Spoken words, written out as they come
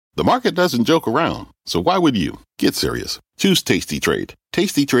The market doesn't joke around, so why would you? Get serious. Choose Tasty Trade.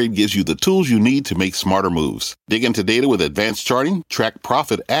 Tasty Trade gives you the tools you need to make smarter moves. Dig into data with advanced charting, track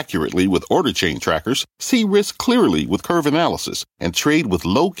profit accurately with order chain trackers, see risk clearly with curve analysis, and trade with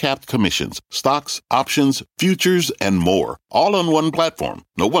low-capped commissions, stocks, options, futures, and more. All on one platform.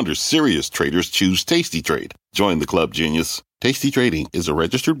 No wonder serious traders choose Tasty Trade. Join the club, genius. Tasty Trading is a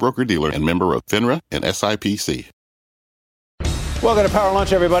registered broker-dealer and member of FINRA and SIPC. Welcome to Power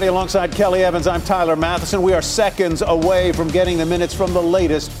Lunch, everybody. Alongside Kelly Evans, I'm Tyler Matheson. We are seconds away from getting the minutes from the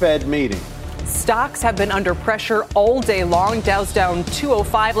latest Fed meeting. Stocks have been under pressure all day long. Dow's down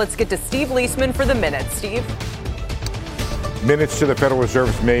 205. Let's get to Steve Leisman for the minutes. Steve? Minutes to the Federal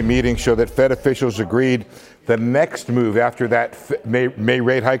Reserve's May meeting show that Fed officials agreed the next move after that May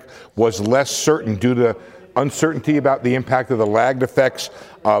rate hike was less certain due to uncertainty about the impact of the lagged effects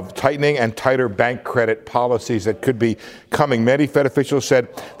of tightening and tighter bank credit policies that could be coming. Many Fed officials said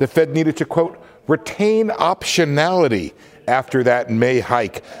the Fed needed to, quote, retain optionality after that May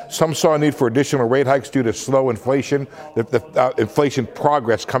hike. Some saw a need for additional rate hikes due to slow inflation. The inflation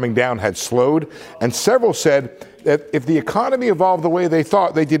progress coming down had slowed. And several said that if the economy evolved the way they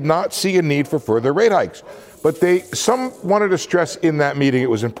thought, they did not see a need for further rate hikes. But some wanted to stress in that meeting it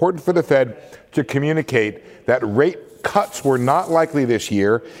was important for the Fed to communicate that rate cuts were not likely this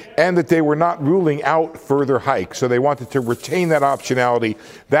year and that they were not ruling out further hikes. So they wanted to retain that optionality.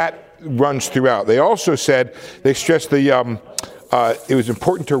 That runs throughout. They also said, they stressed it was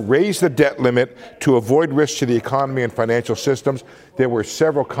important to raise the debt limit to avoid risks to the economy and financial systems. There were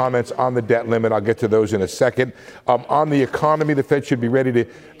several comments on the debt limit. I'll get to those in a second. On the economy, the Fed should be ready to,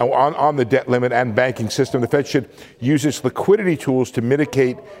 on the debt limit and banking system, the Fed should use its liquidity tools to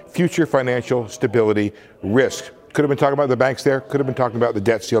mitigate future financial stability risks. Could have been talking about the banks there. Could have been talking about the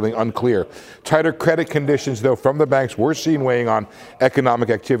debt ceiling. Unclear. Tighter credit conditions, though, from the banks were seen weighing on economic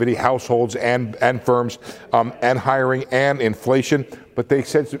activity, households and firms, and hiring and inflation. But they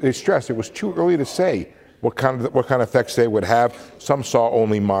stressed it was too early to say what kind of effects they would have. Some saw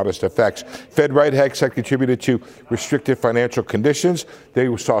only modest effects. Fed rate hikes had contributed to restrictive financial conditions.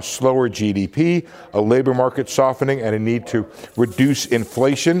 They saw slower GDP, a labor market softening, and a need to reduce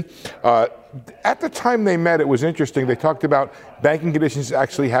inflation. At the time they met, it was interesting. They talked about banking conditions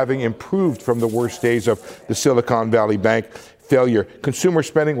actually having improved from the worst days of the Silicon Valley Bank failure. Consumer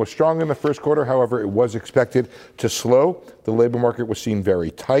spending was strong in the first quarter. However, it was expected to slow. The labor market was seen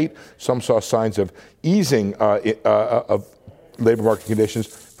very tight. Some saw signs of easing of labor market conditions.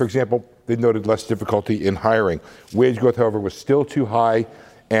 For example, they noted less difficulty in hiring. Wage growth, however, was still too high,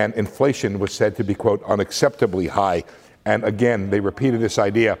 and inflation was said to be, quote, unacceptably high. And again, they repeated this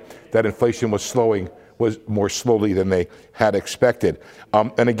idea that inflation was more slowly than they had expected.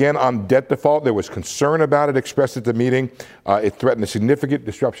 And again, on debt default, there was concern about it expressed at the meeting. It threatened a significant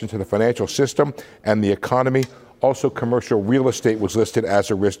disruption to the financial system and the economy. Also, commercial real estate was listed as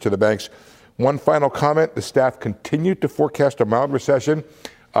a risk to the banks. One final comment, the staff continued to forecast a mild recession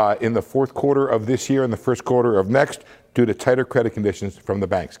in the fourth quarter of this year and the first quarter of next due to tighter credit conditions from the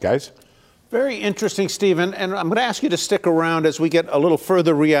banks. Guys? Very interesting, Stephen. And I'm going to ask you to stick around as we get a little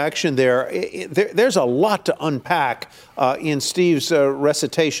further reaction there. There's a lot to unpack in Steve's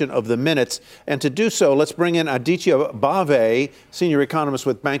recitation of the minutes. And to do so, let's bring in Aditya Bave, senior economist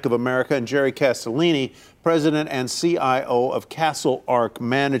with Bank of America, and Jerry Castellini, president and CIO of Castle Ark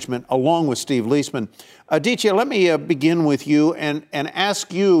Management, along with Steve Leisman. Aditya, let me begin with you and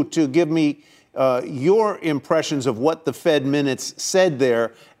ask you to give me your impressions of what the Fed minutes said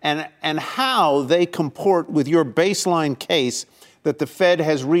there and how they comport with your baseline case that the Fed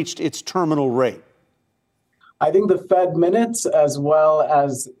has reached its terminal rate. I think the Fed minutes, as well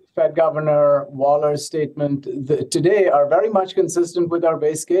as Fed Governor Waller's statement today, are very much consistent with our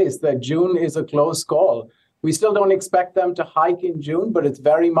base case that June is a close call. We still don't expect them to hike in June, but it's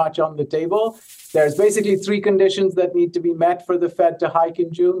very much on the table. There's basically three conditions that need to be met for the Fed to hike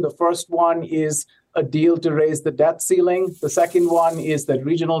in June. The first one is a deal to raise the debt ceiling. The second one is that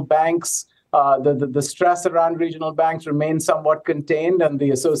regional banks, the stress around regional banks remains somewhat contained and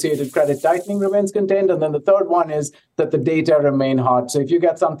the associated credit tightening remains contained. And then the third one is that the data remain hot. So if you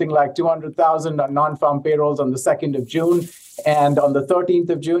get something like 200,000 non-farm payrolls on the 2nd of June, and on the 13th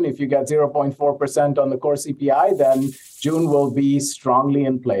of June, if you get 0.4% on the core CPI, then June will be strongly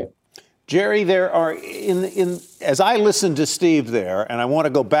in play. Jerry, there are, as I listen to Steve there, and I want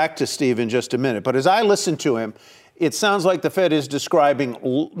to go back to Steve in just a minute, but as I listen to him, it sounds like the Fed is describing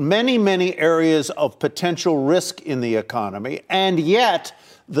many, many areas of potential risk in the economy, and yet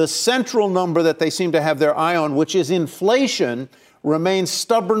the central number that they seem to have their eye on, which is inflation, remains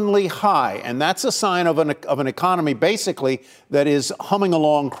stubbornly high, and that's a sign of an economy basically that is humming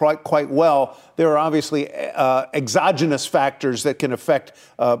along quite well. There are obviously exogenous factors that can affect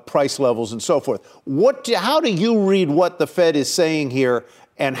price levels and so forth. How do you read what the Fed is saying here,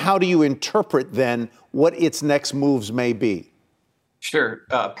 and how do you interpret then what its next moves may be? Sure.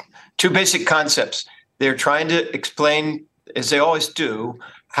 Two basic concepts. They're trying to explain, as they always do,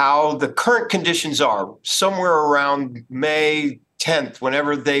 how the current conditions are. Somewhere around May 10th,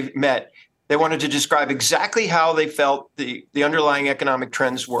 whenever they met, they wanted to describe exactly how they felt the underlying economic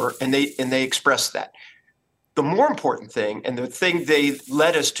trends were, and they expressed that. The more important thing, and the thing they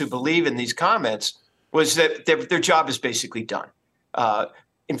led us to believe in these comments, was that their job is basically done.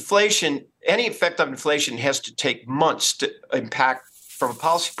 Inflation, any effect of inflation has to take months to impact from a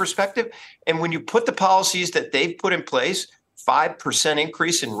policy perspective. And when you put the policies that they've put in place, 5%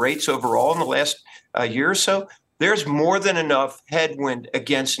 increase in rates overall in the last year or so, there's more than enough headwind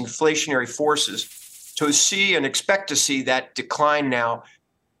against inflationary forces to see and expect to see that decline now,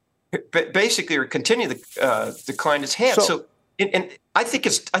 basically, or continue the decline its hand. And I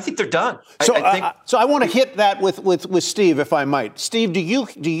think they're done. So I want to hit that with Steve, if I might. Steve, do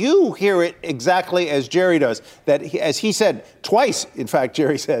you hear it exactly as Jerry does? That as he said twice, in fact,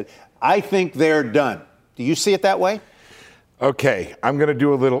 Jerry said, "I think they're done." Do you see it that way? Okay, I'm going to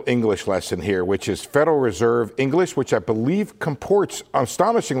do a little English lesson here, which is Federal Reserve English, which I believe comports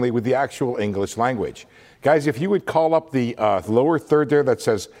astonishingly with the actual English language. Guys, if you would call up the lower third there that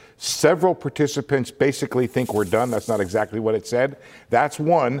says several participants basically think we're done. That's not exactly what it said. That's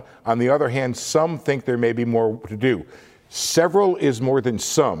one. On the other hand, some think there may be more to do. Several is more than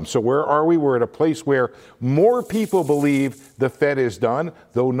some. So where are we? We're at a place where more people believe the Fed is done,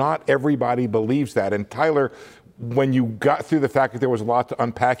 though not everybody believes that. And Tyler, when you got through the fact that there was a lot to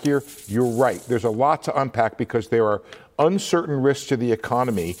unpack here, you're right. There's a lot to unpack because there are uncertain risks to the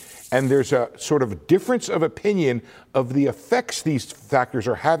economy, and there's a sort of difference of opinion of the effects these factors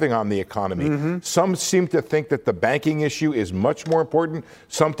are having on the economy. Mm-hmm. Some seem to think that the banking issue is much more important.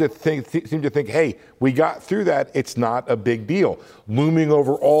 Some seem to think, hey, we got through that. It's not a big deal. Looming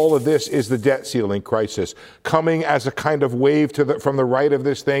over all of this is the debt ceiling crisis. Coming as a kind of wave from the right of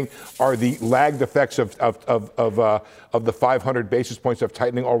this thing are the lagged effects of the 500 basis points of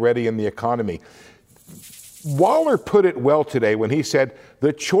tightening already in the economy. Waller put it well today when he said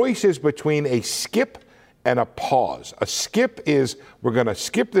the choice is between a skip and a pause. A skip is we're going to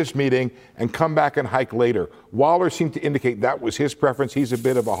skip this meeting and come back and hike later. Waller seemed to indicate that was his preference. He's a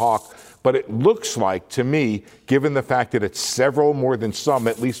bit of a hawk. But it looks like, to me, given the fact that it's several more than some,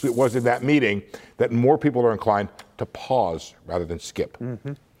 at least it was in that meeting, that more people are inclined to pause rather than skip.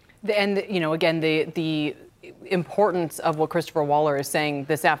 Mm-hmm. And, again, the importance of what Christopher Waller is saying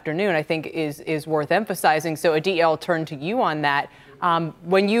this afternoon, I think, is worth emphasizing. So, Aditi, I'll turn to you on that.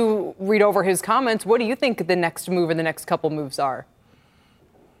 When you read over his comments, what do you think the next move or the next couple moves are?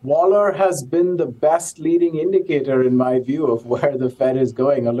 Waller has been the best leading indicator, in my view, of where the Fed is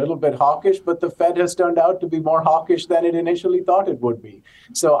going. A little bit hawkish, but the Fed has turned out to be more hawkish than it initially thought it would be.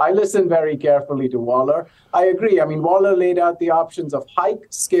 So I listened very carefully to Waller. I agree. I mean, Waller laid out the options of hike,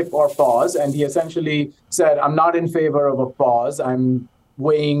 skip, or pause, and he essentially said, I'm not in favor of a pause. I'm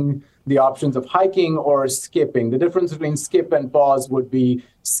weighing the options of hiking or skipping. The difference between skip and pause would be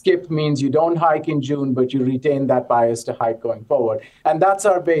skip means you don't hike in June, but you retain that bias to hike going forward. And that's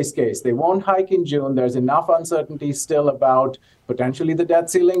our base case. They won't hike in June. There's enough uncertainty still about potentially the debt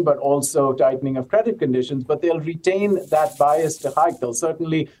ceiling, but also tightening of credit conditions. But they'll retain that bias to hike. They'll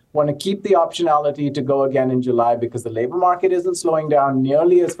certainly want to keep the optionality to go again in July because the labor market isn't slowing down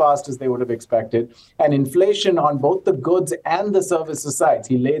nearly as fast as they would have expected. And inflation on both the goods and the services sides,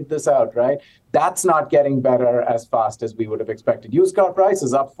 he laid this out, right? That's not getting better as fast as we would have expected. Used car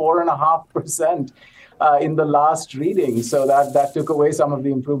prices up 4.5% in the last reading. So that took away some of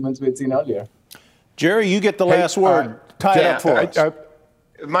the improvements we'd seen earlier. Jerry, you get the last word. Tie it up for us.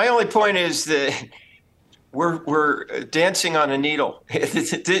 My only point is that we're dancing on a needle.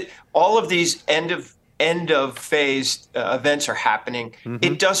 All of these end of phase events are happening. Mm-hmm.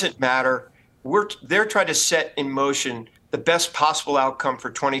 It doesn't matter. They're trying to set in motion the best possible outcome for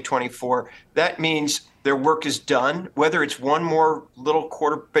 2024. That means their work is done. Whether it's one more little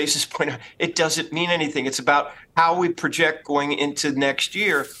quarter basis point, it doesn't mean anything. It's about how we project going into next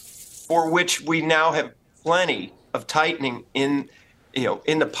year, for which we now have plenty of tightening in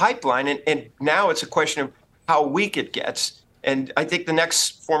the pipeline. And now it's a question of how weak it gets. And I think the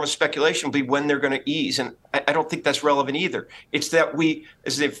next form of speculation will be when they're going to ease. And I don't think that's relevant either. It's that we,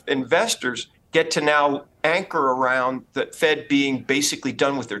 as if investors, get to now anchor around the Fed being basically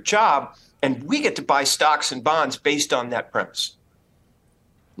done with their job, and we get to buy stocks and bonds based on that premise.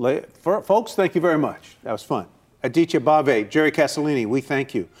 Folks, thank you very much. That was fun. Aditya Bave, Jerry Castellini, we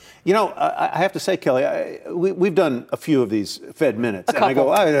thank you. You know, I have to say, Kelly, we've done a few of these Fed Minutes. And I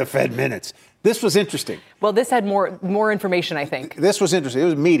go, the Fed Minutes. This was interesting. Well, this had more information, I think. This was interesting. It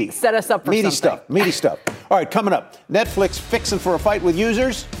was meaty. Set us up for meaty something. Meaty stuff. All right, coming up, Netflix fixing for a fight with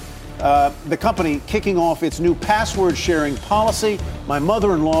users. The company kicking off its new password sharing policy. My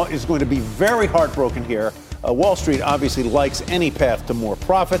mother-in-law is going to be very heartbroken here. Wall Street obviously likes any path to more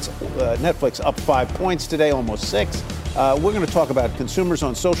profits. Netflix up 5 points today, almost 6. We're going to talk about consumers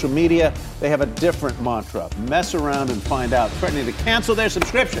on social media. They have a different mantra. Mess around and find out, threatening to cancel their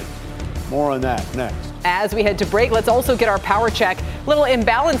subscription. More on that next. As we head to break, let's also get our power check. Little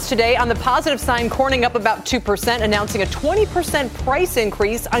imbalance today. On the positive sign, Corning up about 2%, announcing a 20% price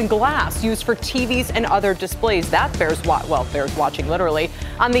increase on glass used for TVs and other displays. That bears watching literally.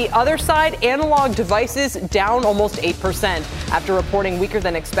 On the other side, analog devices down almost 8% after reporting weaker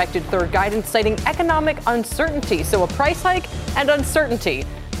than expected third guidance, citing economic uncertainty. So a price hike and uncertainty.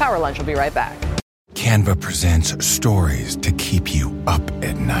 Power Lunch will be right back. Canva presents stories to keep you up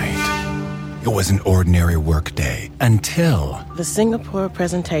at night. It was an ordinary workday until the Singapore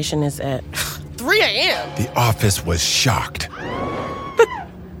presentation is at 3 a.m. The office was shocked. But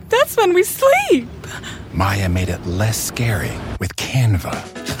that's when we sleep. Maya made it less scary with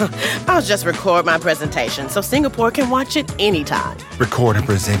Canva. I'll just record my presentation so Singapore can watch it anytime. Record and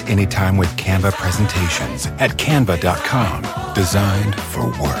present anytime with Canva presentations at canva.com. Designed for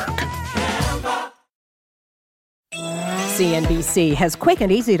work. CNBC has quick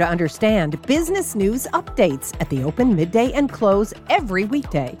and easy to understand business news updates at the open, midday, and close every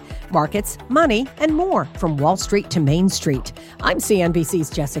weekday. Markets, money, and more from Wall Street to Main Street. I'm CNBC's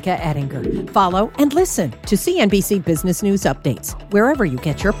Jessica Ettinger. Follow and listen to CNBC Business News Updates wherever you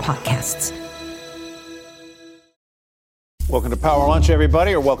get your podcasts. Welcome to Power Lunch,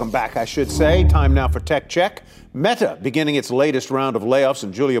 everybody, or welcome back, I should say. Time now for Tech Check. Meta beginning its latest round of layoffs,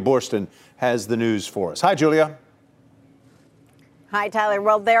 and Julia Borston has the news for us. Hi, Julia. Hi, Tyler.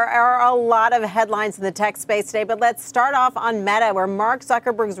 Well, there are a lot of headlines in the tech space today, but let's start off on Meta, where Mark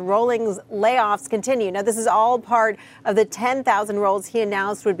Zuckerberg's rolling layoffs continue. Now, this is all part of the 10,000 roles he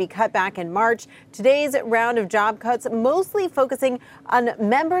announced would be cut back in March. Today's round of job cuts mostly focusing on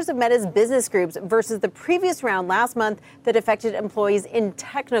members of Meta's business groups versus the previous round last month that affected employees in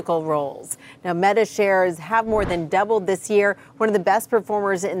technical roles. Now, Meta shares have more than doubled this year, one of the best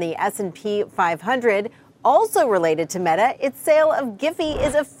performers in the S&P 500. Also related to Meta, its sale of Giphy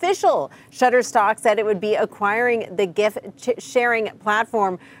is official. Shutterstock said it would be acquiring the GIF sharing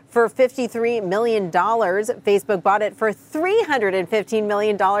platform for $53 million. Facebook bought it for $315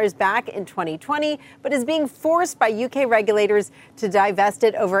 million back in 2020, but is being forced by UK regulators to divest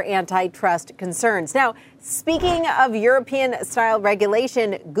it over antitrust concerns. Now, speaking of European-style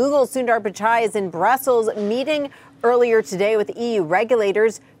regulation, Google Sundar Pichai is in Brussels meeting earlier today with EU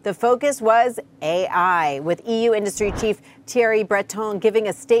regulators. The focus was AI, with EU industry chief Thierry Breton giving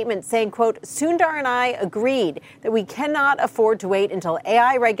a statement saying, quote, Sundar and I agreed that we cannot afford to wait until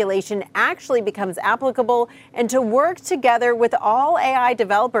AI regulation actually becomes applicable and to work together with all AI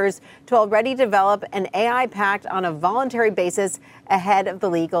developers to already develop an AI pact on a voluntary basis ahead of the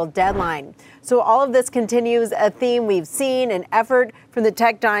legal deadline. So all of this continues a theme we've seen, an effort from the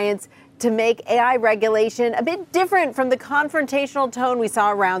tech giants to make AI regulation a bit different from the confrontational tone we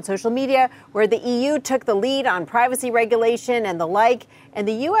saw around social media, where the EU took the lead on privacy regulation and the like, and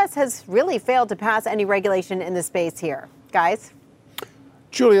the U.S. has really failed to pass any regulation in the space here. Guys?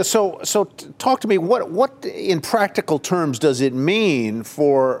 Julia, so talk to me. What in practical terms does it mean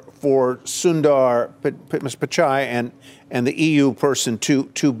for Sundar Pichai and the EU person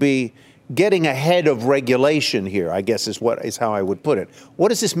to be getting ahead of regulation here, I guess is how I would put it. What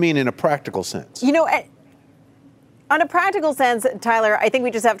does this mean in a practical sense? You know, on a practical sense, Tyler, I think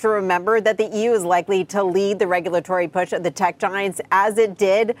we just have to remember that the EU is likely to lead the regulatory push of the tech giants, as it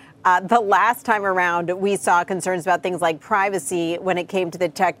did the last time around. We saw concerns about things like privacy when it came to the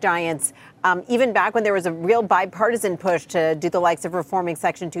tech giants, even back when there was a real bipartisan push to do the likes of reforming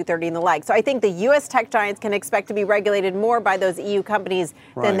Section 230 and the like. So I think the U.S. tech giants can expect to be regulated more by those EU companies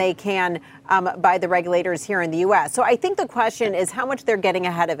than they can by the regulators here in the U.S. So I think the question is how much they're getting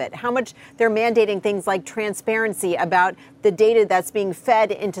ahead of it, how much they're mandating things like transparency about the data that's being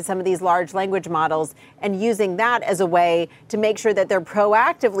fed into some of these large language models and using that as a way to make sure that they're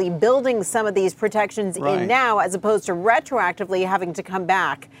proactively building some of these protections in now, as opposed to retroactively having to come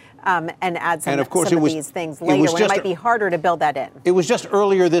back and add some, and of course, some of these things later when it might be harder to build that in. It was just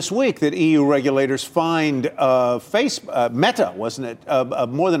earlier this week that EU regulators fined Meta, wasn't it,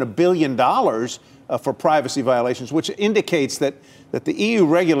 more than $1 billion for privacy violations, which indicates that the EU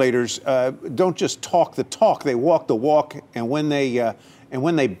regulators don't just talk the talk, they walk the walk, and when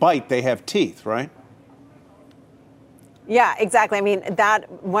they bite, they have teeth, right? Yeah, exactly. I mean, that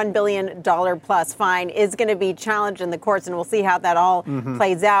 $1 billion plus fine is going to be challenged in the courts, and we'll see how that all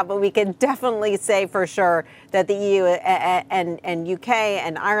plays out. But we can definitely say for sure that the EU and UK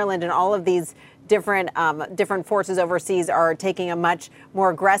and Ireland and all of these different forces overseas are taking a much more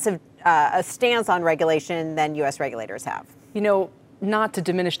aggressive stance on regulation than U.S. regulators have. You know, not to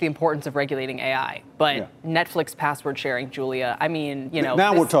diminish the importance of regulating AI, but Netflix password sharing, Julia. I mean, you know.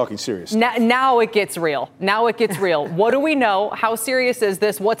 Now we're talking serious. Now it gets real. Now it gets real. What do we know? How serious is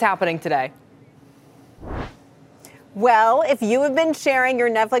this? What's happening today? Well, if you have been sharing your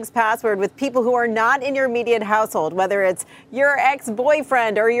Netflix password with people who are not in your immediate household, whether it's your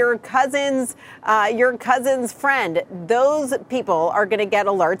ex-boyfriend or your cousin's friend, those people are going to get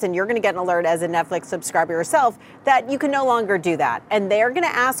alerts, and you're going to get an alert as a Netflix subscriber yourself that you can no longer do that. And they're going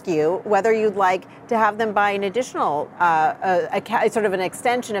to ask you whether you'd like to have them buy an additional sort of an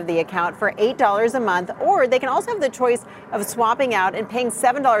extension of the account for $8 a month, or they can also have the choice of swapping out and paying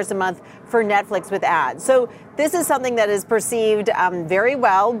 $7 a month for Netflix with ads. So this is something that is perceived very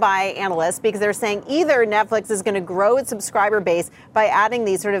well by analysts, because they're saying either Netflix is going to grow its subscriber base by adding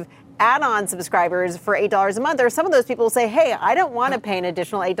these sort of add-on subscribers for $8 a month, or some of those people say, hey, I don't want to pay an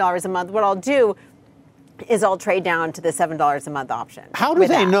additional $8 a month. What I'll do is I'll trade down to the $7 a month option. How do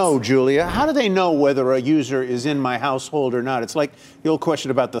they know, Julia? How do they know whether a user is in my household or not? It's like the old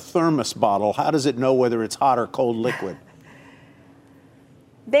question about the thermos bottle. How does it know whether it's hot or cold liquid?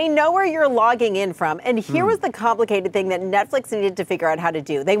 They know where you're logging in from. And here was the complicated thing that Netflix needed to figure out how to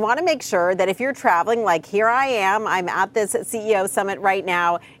do. They want to make sure that if you're traveling, like here I am, I'm at this CEO summit right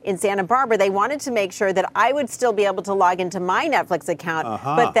now in Santa Barbara. They wanted to make sure that I would still be able to log into my Netflix account,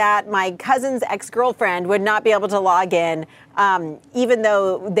 but that my cousin's ex-girlfriend would not be able to log in, even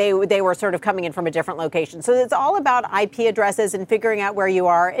though they were sort of coming in from a different location. So it's all about IP addresses and figuring out where you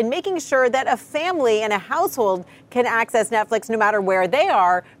are and making sure that a family and a household can access Netflix no matter where they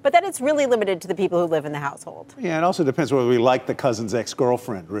are, but that it's really limited to the people who live in the household. Yeah, it also depends whether we like the cousin's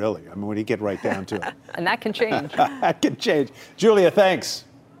ex-girlfriend, really. I mean, when you get right down to it. And that can change. That can change. Julia, thanks.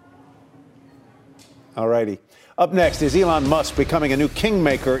 All righty. Up next, is Elon Musk becoming a new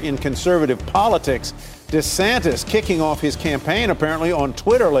kingmaker in conservative politics? DeSantis kicking off his campaign apparently on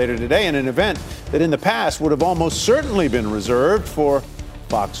Twitter later today in an event that in the past would have almost certainly been reserved for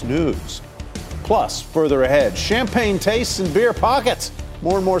Fox News. Plus, further ahead, champagne tastes and beer pockets.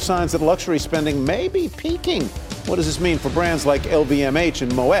 More and more signs that luxury spending may be peaking. What does this mean for brands like LVMH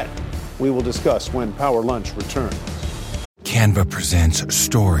and Moët? We will discuss when Power Lunch returns. Canva presents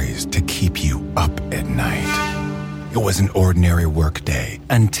stories to keep you up at night. It was an ordinary workday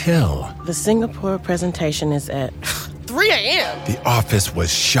until The Singapore presentation is at 3 a.m. the office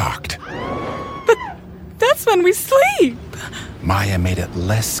was shocked. But that's when we sleep. Maya made it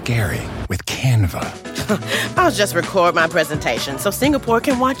less scary with Canva. I'll just record my presentation so Singapore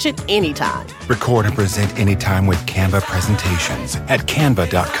can watch it anytime. Record and present anytime with Canva presentations at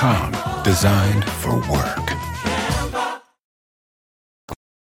canva.com. Designed for work.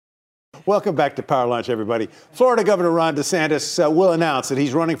 Welcome back to Power Lunch, everybody. Florida Governor Ron DeSantis will announce that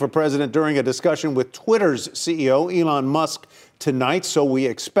he's running for president during a discussion with Twitter's CEO, Elon Musk, tonight, so we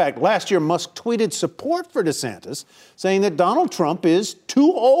expect. Last year, Musk tweeted support for DeSantis, saying that Donald Trump is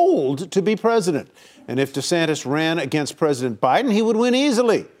too old to be president. And if DeSantis ran against President Biden, he would win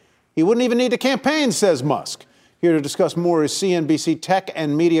easily. He wouldn't even need to campaign, says Musk. Here to discuss more is CNBC tech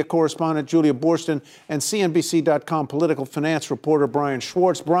and media correspondent Julia Boorstin and CNBC.com political finance reporter Brian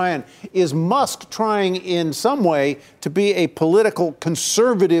Schwartz. Brian, is Musk trying in some way to be a political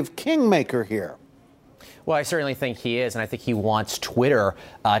conservative kingmaker here? Well, I certainly think he is, and I think he wants Twitter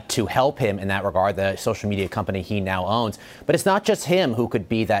to help him in that regard, the social media company he now owns. But it's not just him who could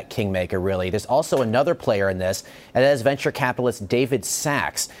be that kingmaker, really. There's also another player in this, and that is venture capitalist David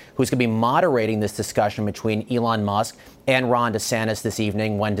Sachs, who's going to be moderating this discussion between Elon Musk and Ron DeSantis this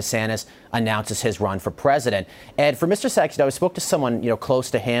evening when DeSantis announces his run for president. And for Mr. Sachs, I spoke to someone,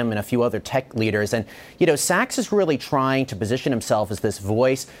 close to him and a few other tech leaders. And, Sachs is really trying to position himself as this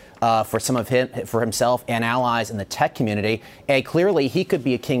voice for himself and allies in the tech community. And clearly, he could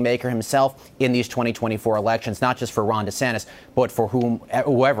be a kingmaker himself in these 2024 elections, not just for Ron DeSantis, but for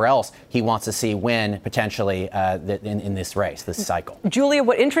whoever else he wants to see win potentially in this race, this cycle. Julia,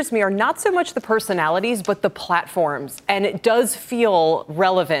 what interests me are not so much the personalities, but the platforms. And it does feel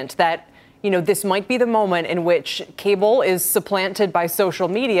relevant that, this might be the moment in which cable is supplanted by social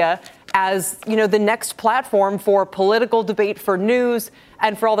media as, the next platform for political debate, for news,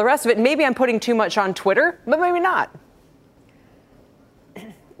 and for all the rest of it. Maybe I'm putting too much on Twitter, but maybe not.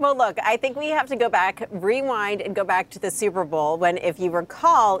 Well, look, I think we have to rewind and go back to the Super Bowl when, if you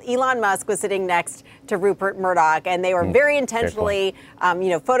recall, Elon Musk was sitting next to Rupert Murdoch, and they were very intentionally,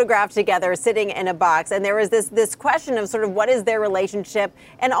 photographed together, sitting in a box. And there was this question of sort of what is their relationship,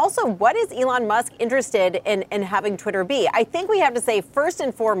 and also what is Elon Musk interested in having Twitter be? I think we have to say first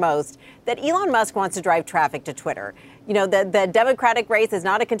and foremost that Elon Musk wants to drive traffic to Twitter. The Democratic race is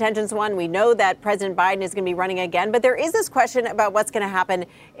not a contentious one. We know that President Biden is going to be running again, but there is this question about what's going to happen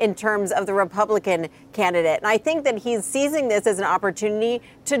in terms of the Republican candidate. And I think that he's seizing this as an opportunity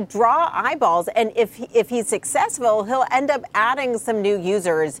to draw eyeballs. And if he's successful, he'll end up adding some new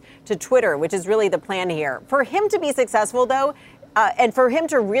users to Twitter, which is really the plan here. For him to be successful, though, and for him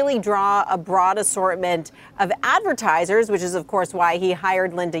to really draw a broad assortment of advertisers, which is, of course, why he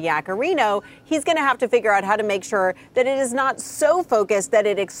hired Linda Yaccarino, he's going to have to figure out how to make sure that it is not so focused that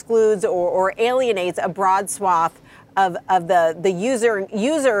it excludes or alienates a broad swath of the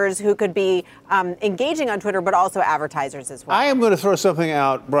users who could be engaging on Twitter, but also advertisers as well. I am going to throw something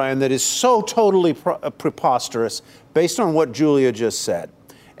out, Brian, that is so totally preposterous based on what Julia just said.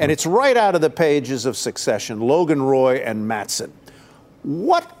 And it's right out of the pages of Succession, Logan Roy and Mattson.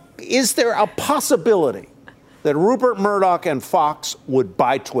 Is there a possibility that Rupert Murdoch and Fox would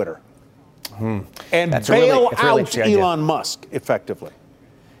buy Twitter and bail out Elon Musk effectively?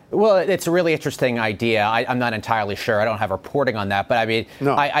 Well, it's a really interesting idea. I'm not entirely sure. I don't have reporting on that, but I mean,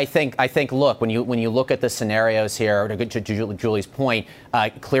 no. I think. Look, when you look at the scenarios here, to Julie's point,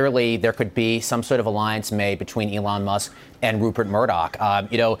 clearly there could be some sort of alliance made between Elon Musk and Rupert Murdoch.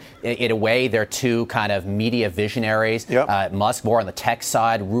 In a way, they're two kind of media visionaries. Yep. Musk more on the tech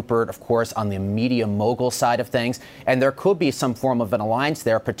side, Rupert, of course, on the media mogul side of things. And there could be some form of an alliance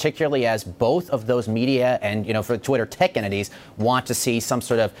there, particularly as both of those media and, for Twitter tech entities want to see some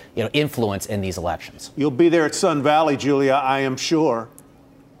sort of, influence in these elections. You'll be there at Sun Valley, Julia, I am sure.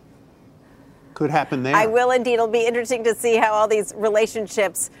 Could happen there. I will indeed. It'll be interesting to see how all these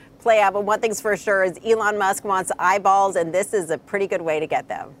relationships play out. But one thing's for sure is Elon Musk wants eyeballs, and this is a pretty good way to get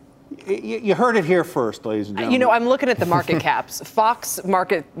them. You heard it here first, ladies and gentlemen. I'm looking at the market caps. Fox's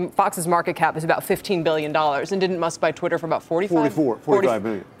market cap is about $15 billion, and didn't Musk buy Twitter for about 45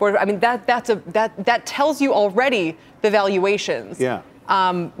 billion. I mean, that tells you already the valuations. Yeah.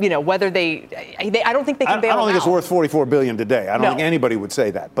 Whether I don't think they can bail him out. I don't think it's worth $44 billion today. I don't think anybody would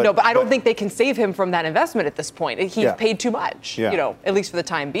say that. But I don't think they can save him from that investment at this point. He's paid too much, at least for the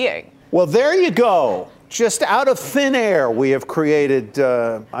time being. Well, there you go. Just out of thin air, we have created,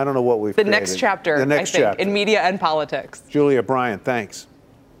 I don't know what we've created. The next chapter, I think, in media and politics. Julia, Brian, thanks.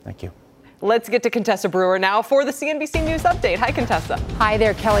 Thank you. Let's get to Contessa Brewer now for the CNBC News Update. Hi, Contessa. Hi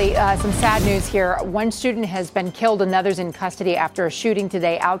there, Kelly. Some sad news here. One student has been killed, another's in custody after a shooting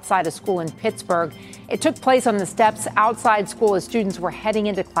today outside a school in Pittsburgh. It took place on the steps outside school as students were heading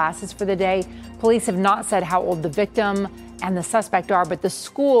into classes for the day. Police have not said how old the victim and the suspect are, but the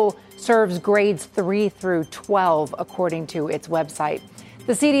school serves grades 3 through 12, according to its website.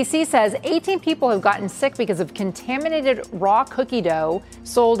 The CDC says 18 people have gotten sick because of contaminated raw cookie dough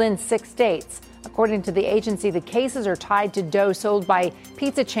sold in 6 states. According to the agency, the cases are tied to dough sold by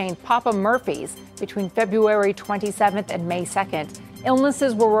pizza chain Papa Murphy's between February 27th and May 2nd.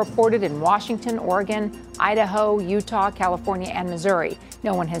 Illnesses were reported in Washington, Oregon, Idaho, Utah, California, and Missouri.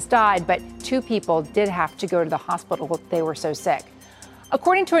 No one has died, but 2 people did have to go to the hospital. They were so sick.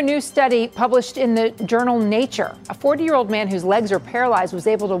 According to a new study published in the journal Nature, a 40-year-old man whose legs are paralyzed was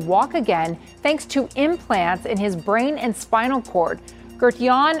able to walk again thanks to implants in his brain and spinal cord.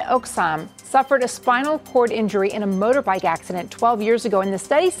 Gert-Jan Oksam suffered a spinal cord injury in a motorbike accident 12 years ago, and the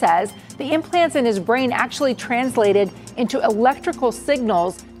study says the implants in his brain actually translated into electrical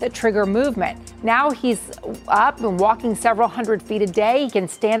signals that trigger movement. Now he's up and walking several hundred feet a day. He can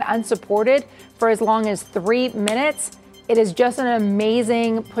stand unsupported for as long as 3 minutes. It is just an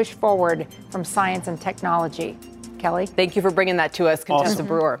amazing push forward from science and technology. Kelly? Thank you for bringing that to us, Contessa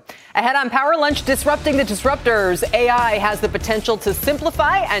Brewer. Ahead on Power Lunch, disrupting the disruptors. AI has the potential to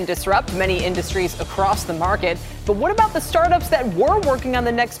simplify and disrupt many industries across the market. But what about the startups that were working on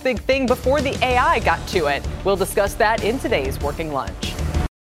the next big thing before the AI got to it? We'll discuss that in today's Working Lunch.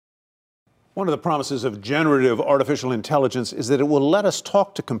 One of the promises of generative artificial intelligence is that it will let us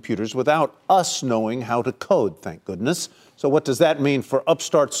talk to computers without us knowing how to code, thank goodness. So what does that mean for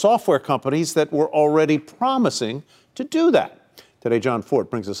upstart software companies that were already promising to do that? Today, John Fort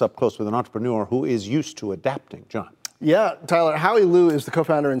brings us up close with an entrepreneur who is used to adapting. John. Yeah, Tyler, Howie Liu is the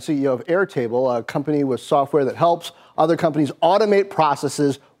co-founder and CEO of Airtable, a company with software that helps other companies automate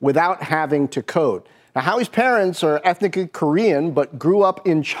processes without having to code. Now, Howie's parents are ethnically Korean, but grew up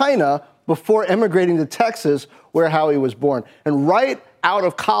in China before immigrating to Texas, where Howie was born. And right out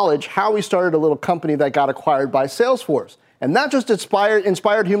of college, Howie started a little company that got acquired by Salesforce. And that just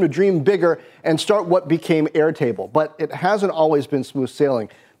inspired him to dream bigger and start what became Airtable. But it hasn't always been smooth sailing.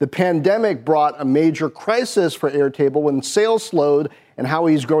 The pandemic brought a major crisis for Airtable when sales slowed, and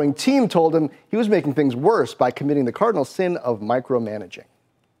Howie's growing team told him he was making things worse by committing the cardinal sin of micromanaging.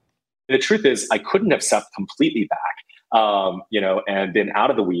 The truth is, I couldn't have stepped completely back, and been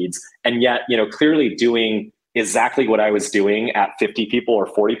out of the weeds, and yet, clearly doing exactly what I was doing at 50 people or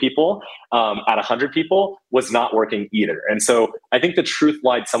 40 people, at 100 people was not working either. And so I think the truth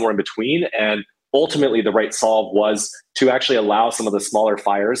lied somewhere in between. And ultimately the right solve was to actually allow some of the smaller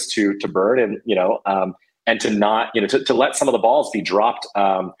fires to burn and to not, to let some of the balls be dropped,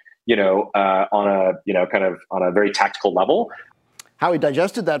 on a very tactical level. Howie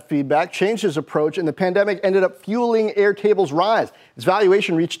digested that feedback, changed his approach, and the pandemic ended up fueling Airtable's rise. Its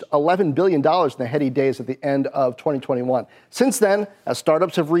valuation reached $11 billion in the heady days at the end of 2021. Since then, as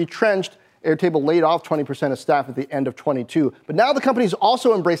startups have retrenched, Airtable laid off 20% of staff at the end of 22. But now the company is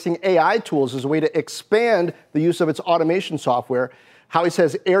also embracing AI tools as a way to expand the use of its automation software. Howie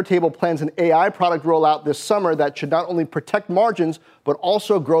says Airtable plans an AI product rollout this summer that should not only protect margins, but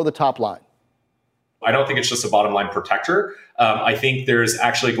also grow the top line. I don't think it's just a bottom line protector. I think there's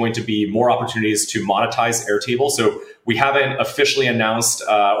actually going to be more opportunities to monetize Airtable. So we haven't officially announced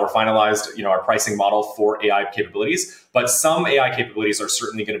or finalized, our pricing model for AI capabilities, but some AI capabilities are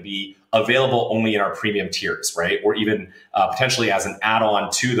certainly going to be available only in our premium tiers, right? Or even potentially as an add-on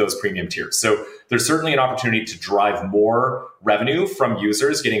to those premium tiers. So there's certainly an opportunity to drive more revenue from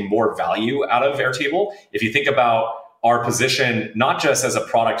users getting more value out of Airtable. If you think about our position, not just as a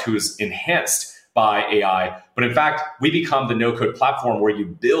product who's enhanced by AI, but in fact, we become the no-code platform where you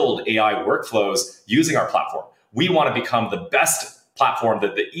build AI workflows using our platform. We want to become the best platform,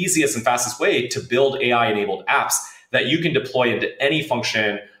 the easiest and fastest way to build AI-enabled apps that you can deploy into any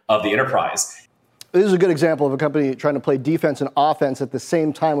function of the enterprise. This is a good example of a company trying to play defense and offense at the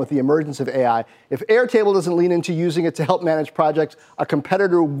same time with the emergence of AI. If Airtable doesn't lean into using it to help manage projects, a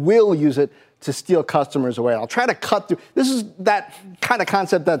competitor will use it to steal customers away. I'll try to cut through. This is that kind of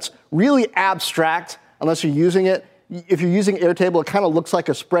concept that's really abstract unless you're using it. If you're using Airtable, it kind of looks like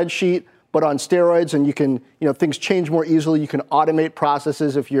a spreadsheet, but on steroids, and you can, things change more easily. You can automate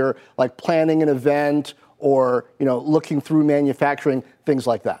processes if you're like planning an event or, looking through manufacturing, things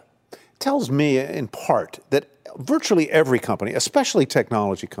like that. Tells me in part that virtually every company, especially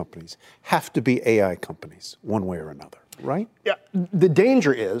technology companies, have to be AI companies one way or another, right? Yeah. The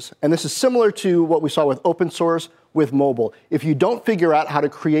danger is, and this is similar to what we saw with open source, with mobile, if you don't figure out how to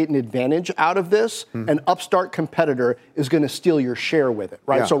create an advantage out of this, an upstart competitor is going to steal your share with it,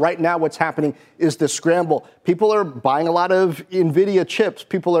 right? Yeah. So right now what's happening is the scramble. People are buying a lot of NVIDIA chips.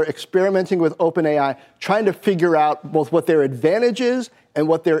 People are experimenting with OpenAI, trying to figure out both what their advantage is and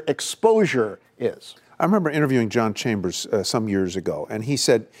what their exposure is. I remember interviewing John Chambers some years ago, and he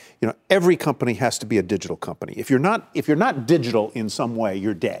said, every company has to be a digital company. If you're not digital in some way,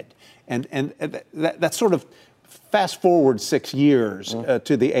 you're dead. And that sort of fast forward 6 years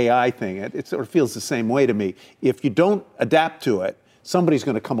to the AI thing. It sort of feels the same way to me. If you don't adapt to it, somebody's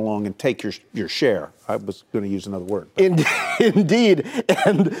going to come along and take your share. I was going to use another word. Indeed.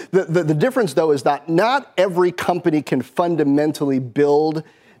 And the difference, though, is that not every company can fundamentally build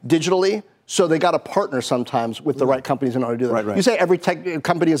digitally. So they got to partner sometimes with the right companies in order to do that. Right. You say every tech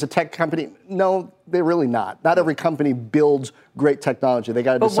company is a tech company. No, they're really not. Not every company builds great technology. They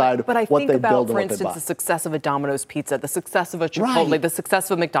got to decide what they build and what they buy. But I think about, for instance, the success of a Domino's Pizza, the success of a Chipotle, the success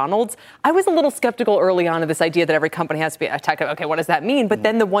of McDonald's. I was a little skeptical early on of this idea that every company has to be a tech. Okay, what does that mean? But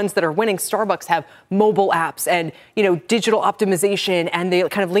then the ones that are winning, Starbucks, have mobile apps and, digital optimization, and they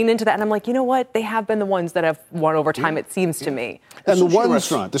kind of lean into that. And I'm like, you know what? They have been the ones that have won over time, it seems to me. And the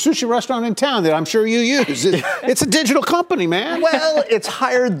sushi restaurant in town that I'm sure you use, it's a digital company, man. Well, it's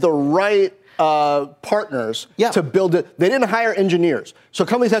hired the right partners to build it. They didn't hire engineers. So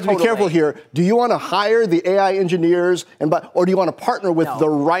companies have to be careful here. Do you want to hire the AI engineers or do you want to partner with the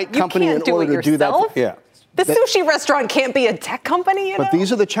right company in order to do that? Yeah. The sushi restaurant can't be a tech company, But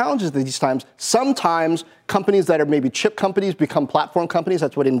these are the challenges these times. Sometimes companies that are maybe chip companies become platform companies.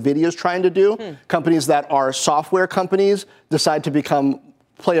 That's what NVIDIA is trying to do. Companies that are software companies decide to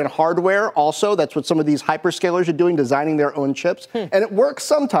play on hardware also. That's what some of these hyperscalers are doing, designing their own chips. And it works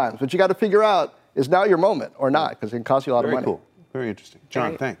sometimes, but you got to figure out, is now your moment or not? Because it can cost you a lot of money. Very cool. Very interesting.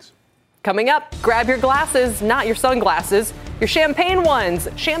 John, thanks. Coming up, grab your glasses, not your sunglasses, your champagne ones.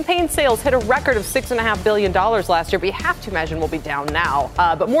 Champagne sales hit a record of $6.5 billion last year, but you have to imagine we'll be down now.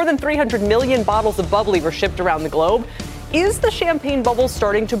 But more than 300 million bottles of bubbly were shipped around the globe. Is the champagne bubble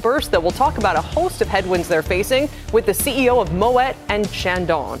starting to burst, though? We'll talk about a host of headwinds they're facing with the CEO of Moët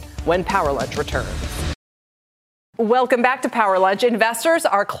Chandon when Power Lunch returns. Welcome back to Power Lunch. Investors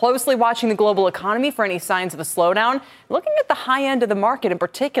are closely watching the global economy for any signs of a slowdown, looking at the high end of the market in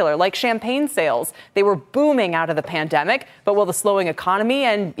particular, like champagne sales. They were booming out of the pandemic, but will the slowing economy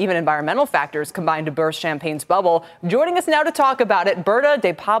and even environmental factors combine to burst champagne's bubble? Joining us now to talk about it, Berta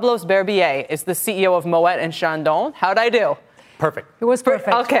de Pablos Berbier is the CEO of Moët Chandon. How'd I do? Perfect. It was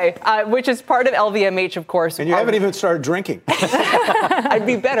perfect. Okay, which is part of LVMH, of course. And you haven't even started drinking. I'd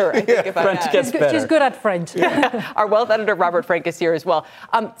be better, I think, if I French had. gets better. She's good at French. Our wealth editor, Robert Frank, is here as well.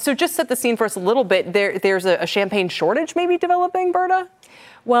 So just set the scene for us a little bit. There's a champagne shortage maybe developing, Berta?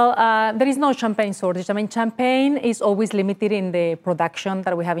 Well, there is no champagne shortage. I mean, champagne is always limited in the production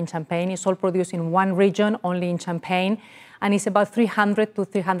that we have in Champagne. It's all produced in one region, only in Champagne. And it's about 300 to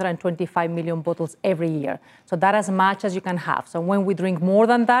 325 million bottles every year. So that's as much as you can have. So when we drink more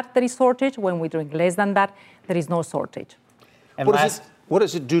than that, there is shortage. When we drink less than that, there is no shortage. And what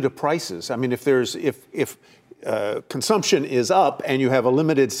does it do to prices? I mean, if consumption is up and you have a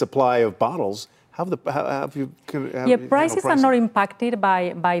limited supply of bottles, prices are not impacted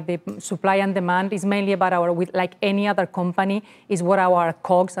by the supply and demand. It's mainly about like any other company, is what our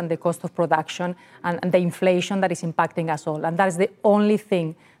COGS and the cost of production and the inflation that is impacting us all. And that is the only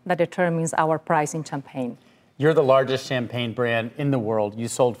thing that determines our price in Champagne. You're the largest champagne brand in the world. You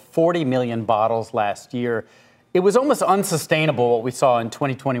sold 40 million bottles last year. It was almost unsustainable what we saw in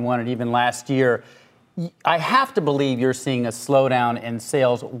 2021 and even last year. I have to believe you're seeing a slowdown in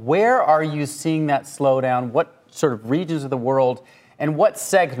sales. Where are you seeing that slowdown? What sort of regions of the world and what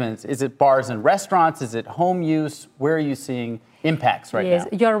segments? Is it bars and restaurants? Is it home use? Where are you seeing impacts right now? Yes,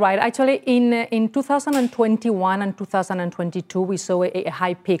 you're right. Actually, in 2021 and 2022, we saw a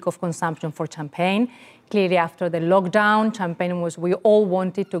high peak of consumption for champagne. Clearly, after the lockdown, champagne we all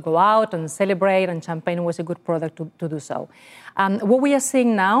wanted to go out and celebrate, and champagne was a good product to do so. What we are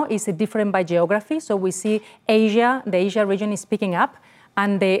seeing now is different by geography. So we see the Asia region is picking up,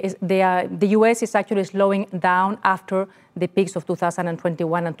 and the US is actually slowing down after the peaks of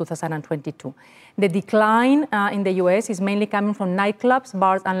 2021 and 2022. The decline in the US is mainly coming from nightclubs,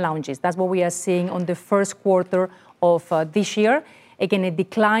 bars, and lounges. That's what we are seeing on the first quarter of this year. Again, a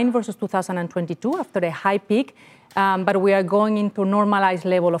decline versus 2022 after a high peak, but we are going into normalized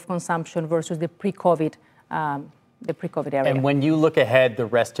level of consumption versus the pre-COVID area. And when you look ahead the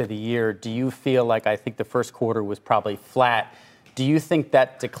rest of the year, do you feel like, I think the first quarter was probably flat, do you think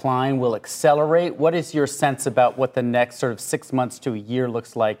that decline will accelerate? What is your sense about what the next sort of 6 months to a year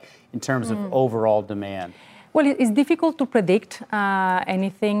looks like in terms of overall demand? Well, it's difficult to predict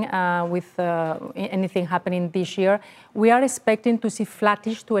anything with anything happening this year. We are expecting to see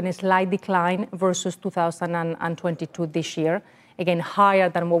flattish to a slight decline versus 2022 this year. Again, higher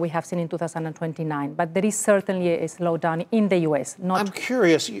than what we have seen in 2029. But there is certainly a slowdown in the U.S. I'm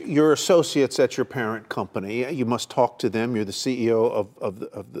curious, your associates at your parent company, you must talk to them. You're the CEO of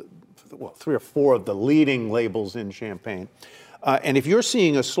the 3 or 4 of the leading labels in champagne. And if you're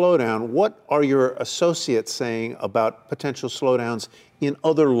seeing a slowdown, what are your associates saying about potential slowdowns in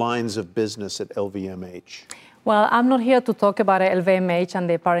other lines of business at LVMH? Well, I'm not here to talk about LVMH and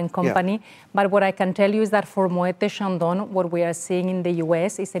the parent company, but what I can tell you is that for Moët Chandon, what we are seeing in the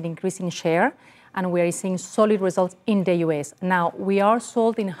U.S. is an increase in share, and we are seeing solid results in the U.S. Now, we are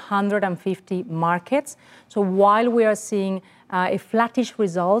sold in 150 markets, so while we are seeing a flattish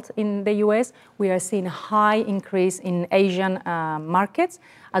result in the U.S., we are seeing a high increase in Asian markets,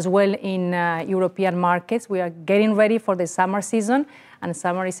 as well in European markets. We are getting ready for the summer season, and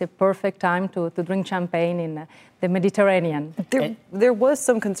summer is a perfect time to drink champagne in the Mediterranean. There was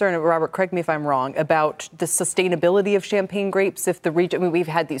some concern, Robert, correct me if I'm wrong, about the sustainability of champagne grapes. If the region, I mean, we've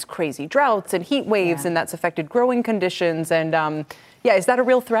had these crazy droughts and heat waves, and that's affected growing conditions. And is that a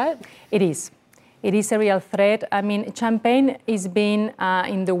real threat? It is. It is a real threat. I mean, champagne has been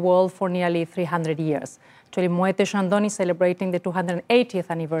in the world for nearly 300 years. Actually, Moët Chandon is celebrating the 280th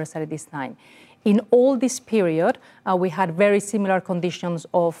anniversary this time. In all this period, we had very similar conditions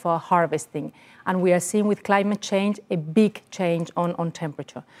of harvesting. And we are seeing with climate change a big change on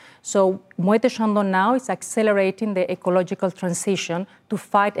temperature. So Moët Chandon now is accelerating the ecological transition to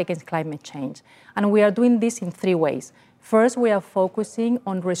fight against climate change. And we are doing this in 3 ways. First, we are focusing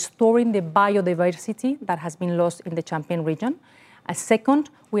on restoring the biodiversity that has been lost in the Champagne region. Second,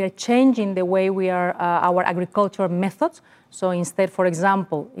 we are changing the way we are our agricultural methods. So instead, for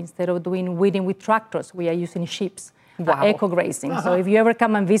example, instead of doing weeding with tractors, we are using sheep. Wow. Eco-grazing. So if you ever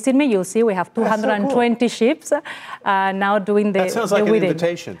come and visit me, you'll see we have 220 sheep now doing the That sounds like an weeding.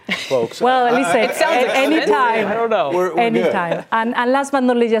 invitation, folks. Well, listen, it sounds anytime. I don't know. We're Anytime. good. And last but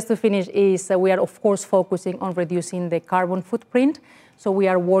not least, just to finish, is we are, of course, focusing on reducing the carbon footprint. So we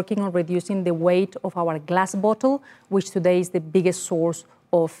are working on reducing the weight of our glass bottle, which today is the biggest source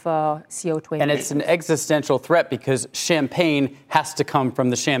of CO2 emissions. And it's an existential threat because champagne has to come from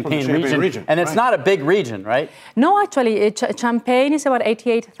the Champagne region. And it's not a big region, right? No, actually, Champagne is about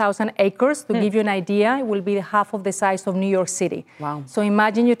 88,000 acres. To give you an idea, it will be half of the size of New York City. Wow. So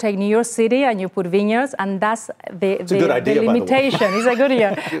imagine you take New York City and you put vineyards, and that's the idea, limitation. It's a good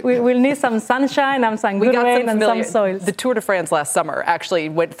idea. We'll need some sunshine and some good rain and some soil. The Tour de France last summer actually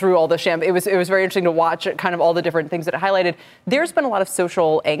went through all the champagne. It was very interesting to watch kind of all the different things that it highlighted. There's been a lot of social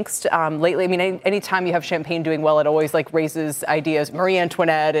angst lately. I mean, anytime you have champagne doing well, it always like raises ideas, Marie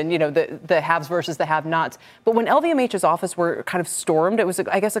Antoinette and, you know, the haves versus the have-nots. But when LVMH's office were kind of stormed, it was,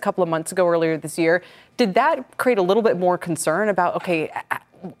 I guess, a couple of months ago, earlier this year, did that create a little bit more concern about, okay,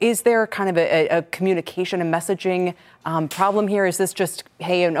 is there kind of a communication and messaging problem here? Is this just,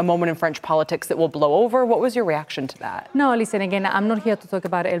 hey, a moment in French politics that will blow over? What was your reaction to that? No, listen, again, I'm not here to talk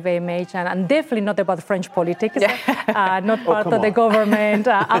about LVMH and definitely not about French politics. Not part of the government.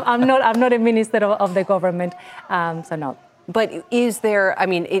 I'm not a minister of the government, so no. But is there, I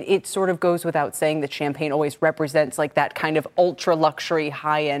mean, it sort of goes without saying that champagne always represents like that kind of ultra luxury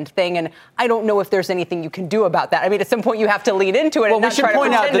high-end thing. And I don't know if there's anything you can do about that. I mean, at some point you have to lean into it. Well, we should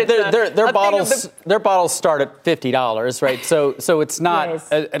point out that their bottles start at $50, right? So it's not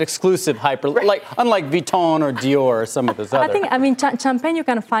an exclusive like unlike Vuitton or Dior or some of those other. I mean, champagne, you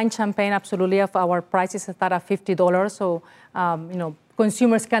can find champagne absolutely of our prices start at $50. So, you know,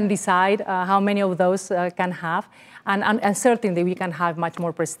 consumers can decide how many of those can have. And certainly we can have much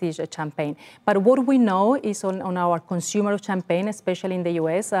more prestige champagne. But what we know is on our consumer of champagne, especially in the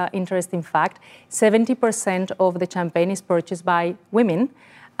US, interesting fact, 70% of the champagne is purchased by women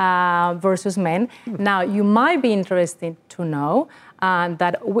versus men. Now, you might be interested to know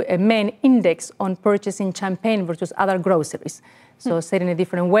that men index on purchasing champagne versus other groceries. So said in a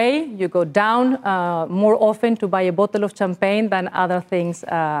different way, you go down more often to buy a bottle of champagne than other things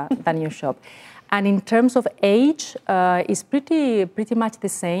than you shop. And in terms of age, it's pretty much the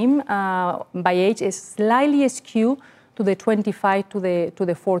same. By age, it's slightly skewed to the 25 to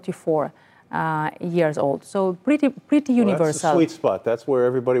the 44 years old. So pretty universal. That's the sweet spot. That's where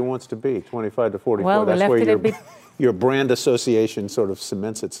everybody wants to be, 25 to 44. Well, that's where your brand association sort of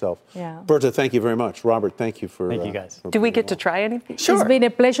cements itself. Yeah. Berta, thank you very much. Robert, thank you for. Thank you, guys. Do we get to try anything? Sure. It's been a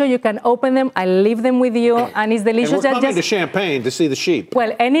pleasure. You can open them. I leave them with you, and it's delicious. And we're coming to Champagne to see the sheep.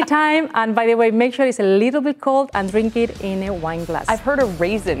 Well, anytime. And by the way, make sure it's a little bit cold and drink it in a wine glass. I've heard a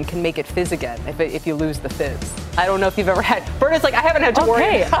raisin can make it fizz again if you lose the fizz. I don't know if you've ever had. Berta's like, I haven't had to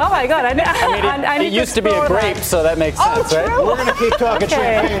worry. Oh my God! It used to be a grape, so that makes sense, right? We're going to keep talking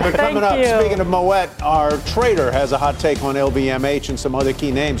champagne, but coming up, speaking of Moët, our trader has a hot take on LVMH and some other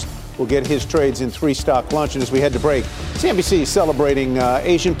key names. We'll get his trades in 3-Stock Lunch. And as we head to break, CNBC is celebrating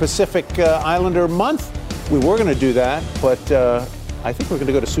Asian Pacific Islander Month. We were going to do that, but I think we're going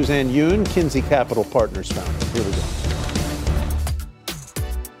to go to Suzanne Yoon, Kinsey Capital Partners founder. Here we go.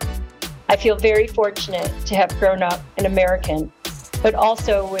 I feel very fortunate to have grown up an American, but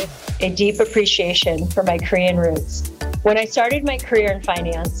also with a deep appreciation for my Korean roots. When I started my career in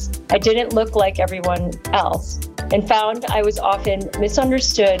finance, I didn't look like everyone else and found I was often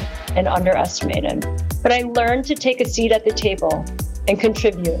misunderstood and underestimated. But I learned to take a seat at the table and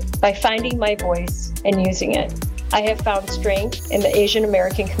contribute by finding my voice and using it. I have found strength in the Asian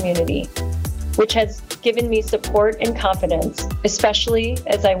American community, which has given me support and confidence, especially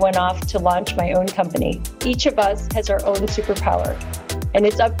as I went off to launch my own company. Each of us has our own superpower, and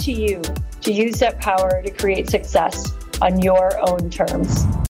it's up to you to use that power to create success on your own terms.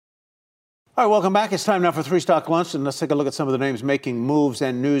 All right, welcome back. It's time now for 3-Stock Lunch, and let's take a look at some of the names making moves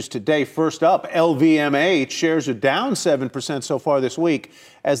and news today. First up, LVMH. Shares are down 7% so far this week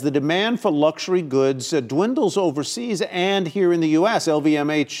as the demand for luxury goods dwindles overseas and here in the U.S.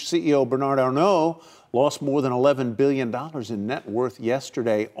 LVMH CEO Bernard Arnault lost more than $11 billion in net worth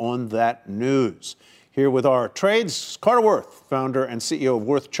yesterday on that news. Here with our trades, Carter Worth, founder and CEO of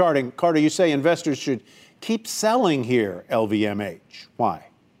Worth Charting. Carter, you say investors should keep selling here, LVMH. Why?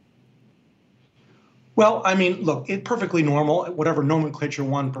 Well, I mean, look, it's perfectly normal, whatever nomenclature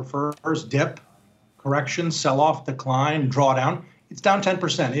one prefers, dip, correction, sell-off, decline, drawdown. It's down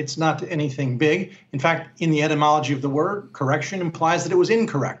 10%. It's not anything big. In fact, in the etymology of the word, correction implies that it was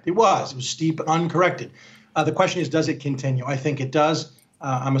incorrect. It was steep but uncorrected. The question is, does it continue? I think it does.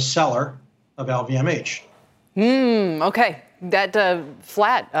 I'm a seller of LVMH. Okay. That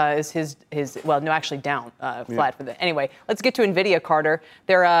flat is his, well, no, actually down flat for the, anyway, let's get to NVIDIA, Carter.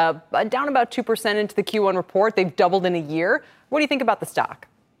 They're down about 2% into the Q1 report. They've doubled in a year. What do you think about the stock?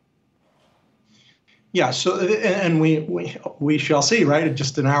 Yeah, so, and we shall see, right?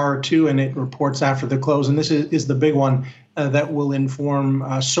 Just an hour or two, and it reports after the close. And this is the big one that will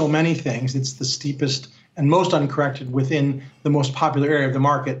inform so many things. It's the steepest and most uncorrected within the most popular area of the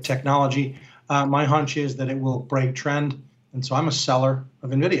market, technology. My hunch is that it will break trend. And so I'm a seller of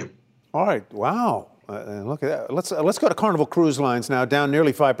NVIDIA. All right. Wow. Look at that. Let's go to Carnival Cruise Lines now, down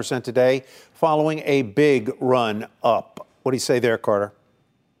nearly 5% today, following a big run up. What do you say there, Carter?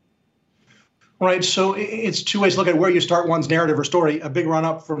 Right. So it's two ways to look at where you start one's narrative or story. A big run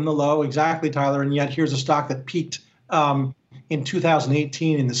up from the low. Exactly, Tyler. And yet here's a stock that peaked in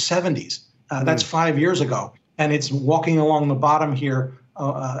 2018 in the 70s. That's 5 years ago. And it's walking along the bottom here,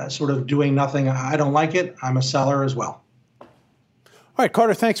 sort of doing nothing. I don't like it. I'm a seller as well. All right,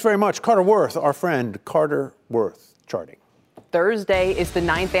 Carter, thanks very much. Carter Worth, our friend, Carter Worth, charting. Thursday is the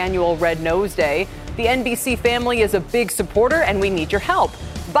 9th annual Red Nose Day. The NBC family is a big supporter, and we need your help.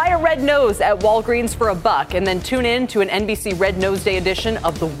 Buy a red nose at Walgreens for $1 and then tune in to an NBC Red Nose Day edition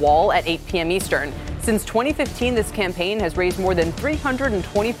of The Wall at 8 p.m. Eastern. Since 2015, this campaign has raised more than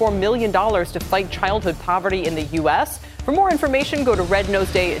 $324 million to fight childhood poverty in the U.S. For more information, go to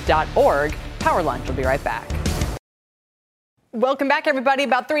rednoseday.org. Power Lunch will be right back. Welcome back, everybody.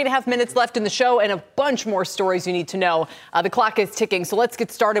 About 3.5 minutes left in the show and a bunch more stories you need to know. The clock is ticking, so let's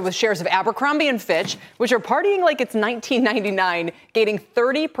get started with shares of Abercrombie & Fitch, which are partying like it's 1999, gaining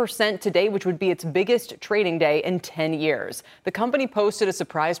 30% today, which would be its biggest trading day in 10 years. The company posted a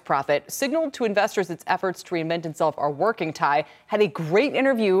surprise profit, signaled to investors its efforts to reinvent itself are working. Ty had a great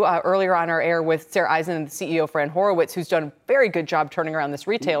interview earlier on our air with Sarah Eisen and the CEO, Fran Horowitz, who's done a very good job turning around this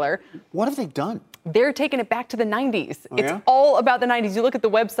retailer. What have they done? They're taking it back to the 90s. Oh, it's yeah? all about the 90s. You look at the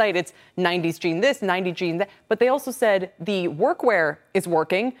website, it's 90s jean this, 90s jean that. But they also said the workwear is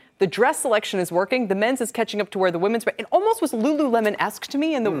working. The dress selection is working. The men's is catching up to where the women's. It almost was Lululemon-esque to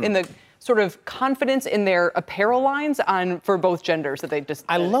me in the sort of confidence in their apparel lines for both genders that they just.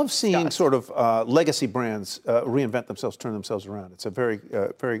 I love seeing sort of legacy brands reinvent themselves, turn themselves around. It's a very,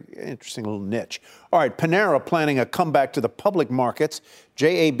 very interesting little niche. All right, Panera planning a comeback to the public markets.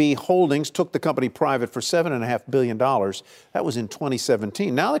 JAB Holdings took the company private for $7.5 billion. That was in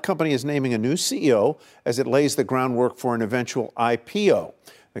 2017. Now the company is naming a new CEO as it lays the groundwork for an eventual IPO.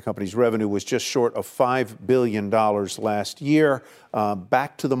 The company's revenue was just short of $5 billion last year.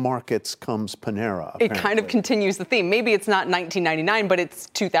 Back to the markets comes Panera. Apparently. It kind of continues the theme. Maybe it's not 1999, but it's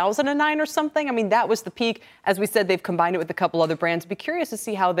 2009 or something. I mean, that was the peak. As we said, they've combined it with a couple other brands. Be curious to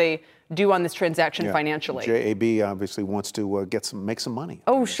see how they do on this transaction financially. JAB obviously wants to make some money.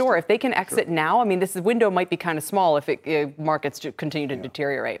 Oh, sure. If they can exit now, I mean, this window might be kind of small if markets continue to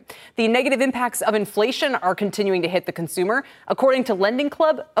deteriorate. The negative impacts of inflation are continuing to hit the consumer. According to Lending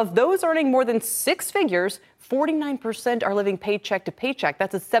Club, of those earning more than six figures, 49% are living paycheck to paycheck.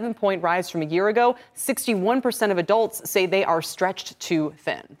 That's a 7-point rise from a year ago. 61% of adults say they are stretched too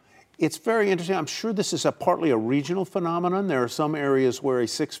thin. It's very interesting. I'm sure this is partly a regional phenomenon. There are some areas where a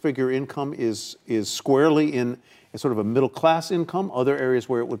six-figure income is squarely in sort of a middle-class income, other areas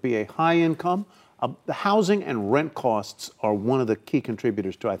where it would be a high income. The housing and rent costs are one of the key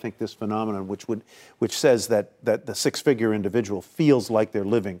contributors to, I think, this phenomenon, which says that the six-figure individual feels like they're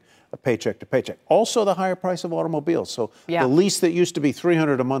living a paycheck to paycheck. Also, the higher price of automobiles. So the lease that used to be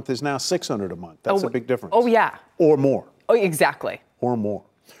 $300 a month is now $600 a month. That's a big difference. Oh, yeah. Or more. Oh, exactly. Or more.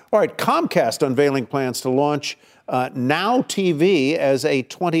 All right, Comcast unveiling plans to launch Now TV as a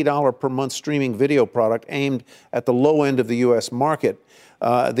 $20 per month streaming video product aimed at the low end of the U.S. market.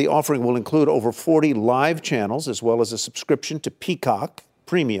 The offering will include over 40 live channels as well as a subscription to Peacock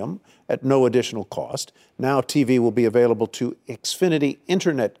Premium at no additional cost. Now TV will be available to Xfinity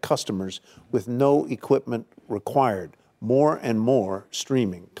Internet customers with no equipment required. More and more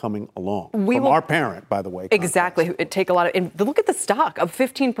streaming coming along from our parent, by the way. Exactly. It take a lot of. And look at the stock of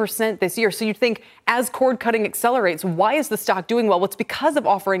 15% this year. So you'd think as cord cutting accelerates, why is the stock doing well? Well, it's because of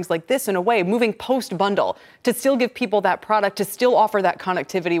offerings like this in a way, moving post bundle to still give people that product, to still offer that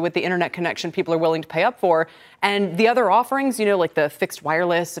connectivity with the internet connection people are willing to pay up for. And the other offerings, like the fixed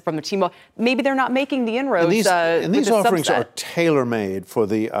wireless from the T-Mobile, maybe they're not making the inroads. And these offerings are tailor-made for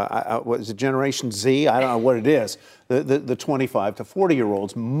the what is it, Generation Z? I don't know what it is. the 25 to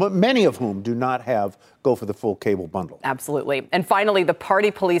 40-year-olds, many of whom do not go for the full cable bundle. Absolutely. And finally, the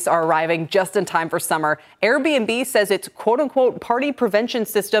party police are arriving just in time for summer. Airbnb says its quote-unquote party prevention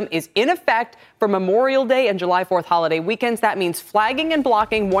system is in effect for Memorial Day and July 4th holiday weekends. That means flagging and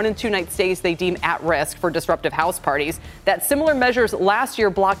blocking 1- and 2-night stays they deem at risk for disruptive house parties. That similar measures last year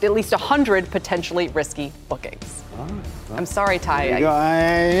blocked at least 100 potentially risky bookings. I'm sorry, Ty.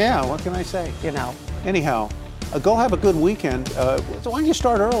 Yeah, what can I say? Anyhow, go have a good weekend. Why don't you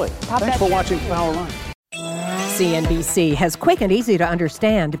start early? Thanks for watching Power Line. CNBC has quick and easy to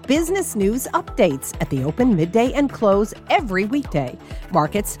understand business news updates at the open, midday, and close every weekday.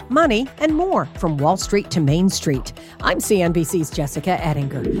 Markets, money, and more from Wall Street to Main Street. I'm CNBC's Jessica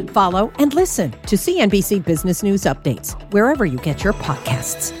Ettinger. Follow and listen to CNBC Business News Updates wherever you get your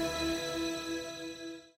podcasts.